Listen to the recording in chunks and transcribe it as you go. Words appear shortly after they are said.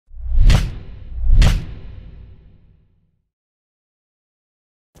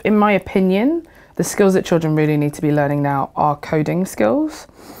In my opinion, the skills that children really need to be learning now are coding skills,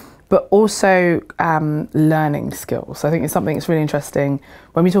 but also learning skills. I think it's something that's really interesting.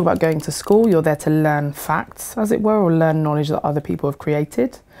 When we talk about going to school, you're there to learn facts, as it were, or learn knowledge that other people have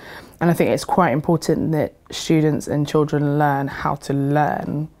created. And I think it's quite important that students and children learn how to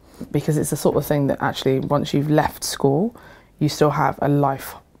learn, because it's the sort of thing that actually, once you've left school, you still have a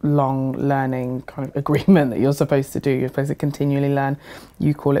lifelong learning kind of agreement that you're supposed to do. You're supposed to continually learn.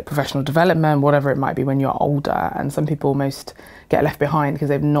 You call it professional development, whatever it might be when you're older. And some people almost get left behind because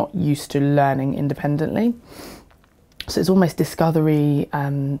they're not used to learning independently. So it's almost discovery,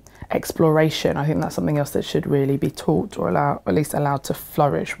 exploration. I think that's something else that should really be taught, or at least allowed to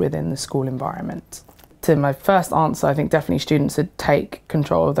flourish within the school environment. To my first answer, I think definitely students should take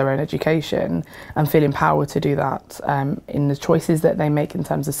control of their own education and feel empowered to do that in the choices that they make in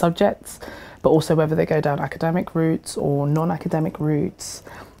terms of subjects, but also whether they go down academic routes or non-academic routes,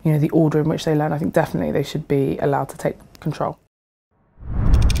 you know, the order in which they learn. I think definitely they should be allowed to take control.